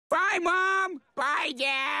Mom! Bye,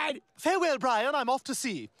 Dad! Farewell, Brian. I'm off to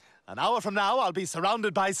sea. An hour from now, I'll be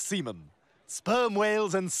surrounded by seamen. Sperm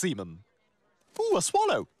whales and seamen. Ooh, a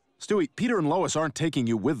swallow. Stewie, Peter and Lois aren't taking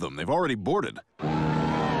you with them. They've already boarded. Bye!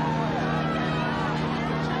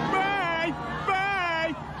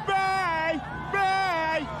 Bye! Bye!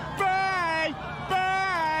 Bye! Bye!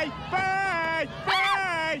 Bye! Bye!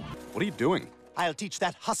 Bye! What are you doing? I'll teach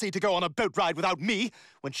that hussy to go on a boat ride without me.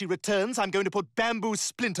 When she returns, I'm going to put bamboo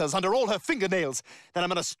splinters under all her fingernails. Then I'm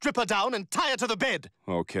going to strip her down and tie her to the bed.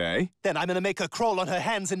 Okay. Then I'm going to make her crawl on her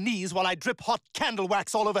hands and knees while I drip hot candle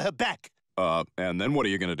wax all over her back. And then what are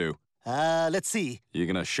you gonna do? Let's see. You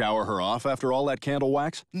gonna shower her off after all that candle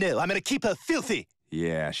wax? No, I'm going to keep her filthy.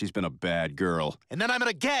 Yeah, she's been a bad girl. And then I'm going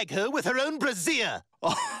to gag her with her own brassiere.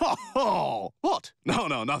 Oh! What? No,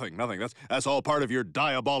 nothing. That's all part of your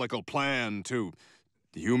diabolical plan to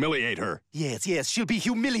humiliate her. Yes, she'll be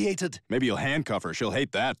humiliated. Maybe you'll handcuff her. She'll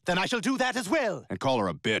hate that. Then I shall do that as well. And call her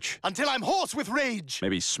a bitch. Until I'm hoarse with rage.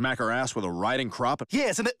 Maybe smack her ass with a riding crop.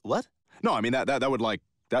 Yes, and what? No, I mean, that would like...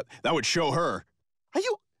 That would show her.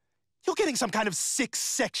 You're getting some kind of sick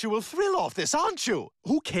sexual thrill off this, aren't you?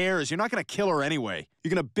 Who cares? You're not gonna kill her anyway. You're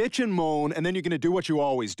gonna bitch and moan, and then you're gonna do what you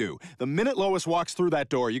always do. The minute Lois walks through that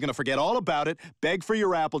door, you're gonna forget all about it, beg for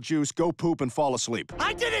your apple juice, go poop, and fall asleep.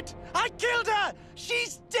 I did it! I killed her!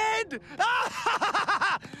 She's dead!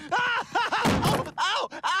 Ow! Ow!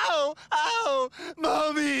 Ow! Ow!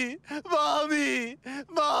 Mommy! Mommy!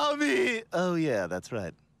 Mommy! Oh, yeah, that's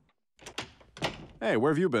right. Hey,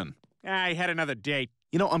 where have you been? I had another date.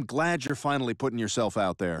 You know, I'm glad you're finally putting yourself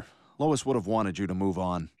out there. Lois would have wanted you to move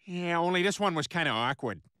on. Yeah, only this one was kind of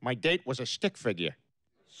awkward. My date was a stick figure.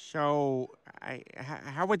 So,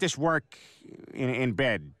 how would this work in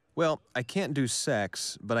bed? Well, I can't do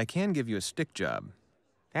sex, but I can give you a stick job.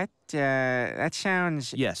 That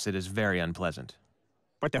sounds... Yes, it is very unpleasant.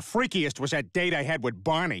 But the freakiest was that date I had with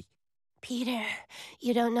Barney. Peter,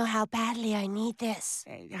 you don't know how badly I need this.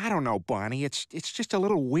 I don't know, Barney. It's just a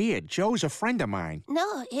little weird. Joe's a friend of mine.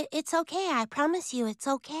 No, it's okay. I promise you it's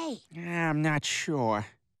okay. I'm not sure.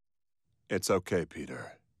 It's okay,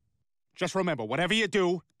 Peter. Just remember, whatever you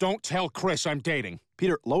do, don't tell Chris I'm dating.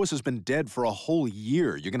 Peter, Lois has been dead for a whole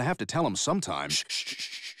year. You're gonna have to tell him sometime.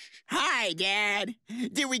 Hi, Dad.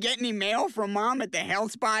 Did we get any mail from Mom at the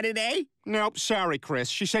health spa today? Nope, sorry, Chris.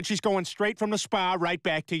 She said she's going straight from the spa right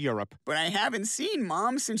back to Europe. But I haven't seen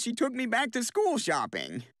Mom since she took me back to school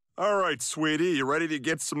shopping. All right, sweetie, you ready to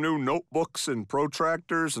get some new notebooks and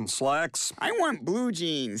protractors and slacks? I want blue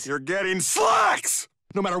jeans. You're getting slacks!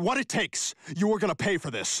 No matter what it takes, you are gonna pay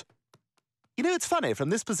for this. You know, it's funny. From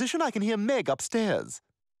this position, I can hear Meg upstairs.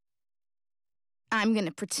 I'm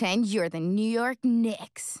gonna pretend you're the New York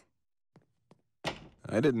Knicks.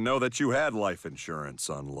 I didn't know that you had life insurance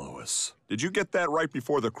on Lois. Did you get that right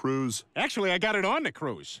before the cruise? Actually, I got it on the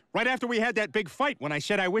cruise. Right after we had that big fight when I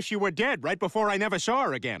said I wish you were dead, right before I never saw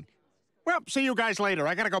her again. Well, see you guys later.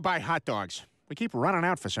 I gotta go buy hot dogs. We keep running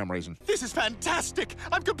out for some reason. This is fantastic!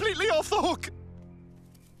 I'm completely off the hook!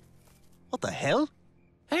 What the hell?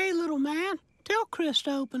 Hey, little man, tell Chris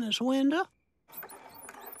to open his window.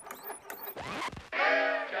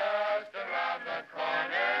 Just around the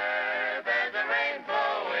corner, there's a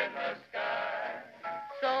rainbow in the sky.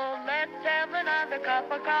 So let's have another cup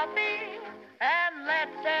of coffee, and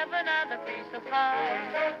let's have another piece of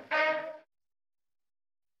pie.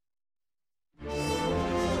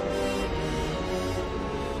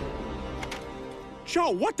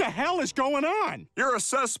 Joe, what the hell is going on? You're a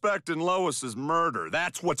suspect in Lois's murder.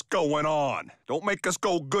 That's what's going on. Don't make us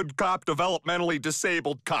go good cop, developmentally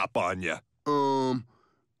disabled cop on you.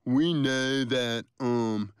 We know that,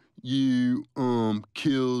 you,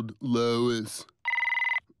 killed Lois.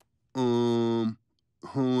 Hello?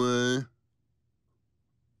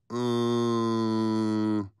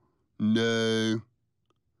 No.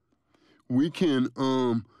 We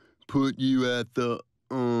can, put you at the,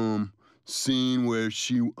 scene where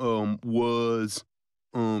she, was,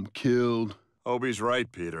 killed. Obie's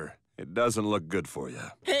right, Peter. It doesn't look good for you.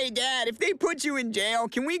 Hey, Dad, if they put you in jail,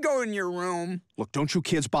 can we go in your room? Look, don't you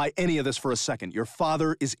kids buy any of this for a second. Your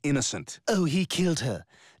father is innocent. Oh, he killed her.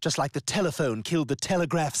 Just like the telephone killed the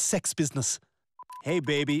telegraph sex business. Hey,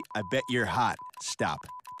 baby, I bet you're hot. Stop.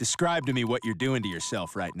 Describe to me what you're doing to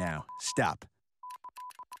yourself right now. Stop.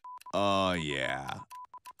 Oh, yeah.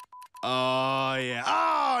 Oh, yeah.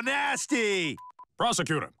 Oh, nasty!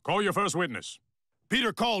 Prosecutor, call your first witness.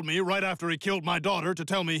 Peter called me right after he killed my daughter to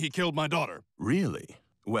tell me he killed my daughter. Really?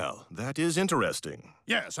 Well, that is interesting.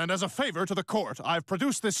 Yes, and as a favor to the court, I've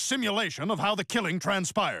produced this simulation of how the killing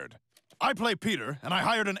transpired. I play Peter, and I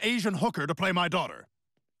hired an Asian hooker to play my daughter.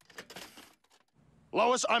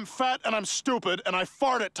 Lois, I'm fat and I'm stupid, and I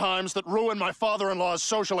fart at times that ruin my father-in-law's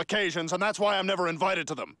social occasions, and that's why I'm never invited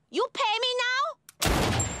to them. You pay me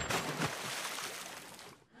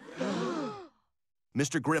now?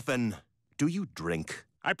 Mr. Griffin, do you drink?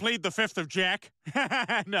 I plead the fifth of Jack.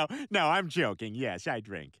 No, I'm joking. Yes, I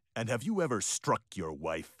drink. And have you ever struck your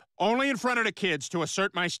wife? Only in front of the kids to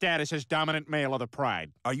assert my status as dominant male of the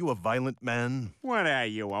pride. Are you a violent man? What are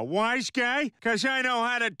you, a wise guy? 'Cause I know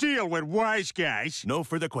how to deal with wise guys. No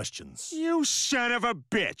further questions. You son of a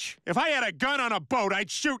bitch. If I had a gun on a boat,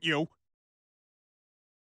 I'd shoot you.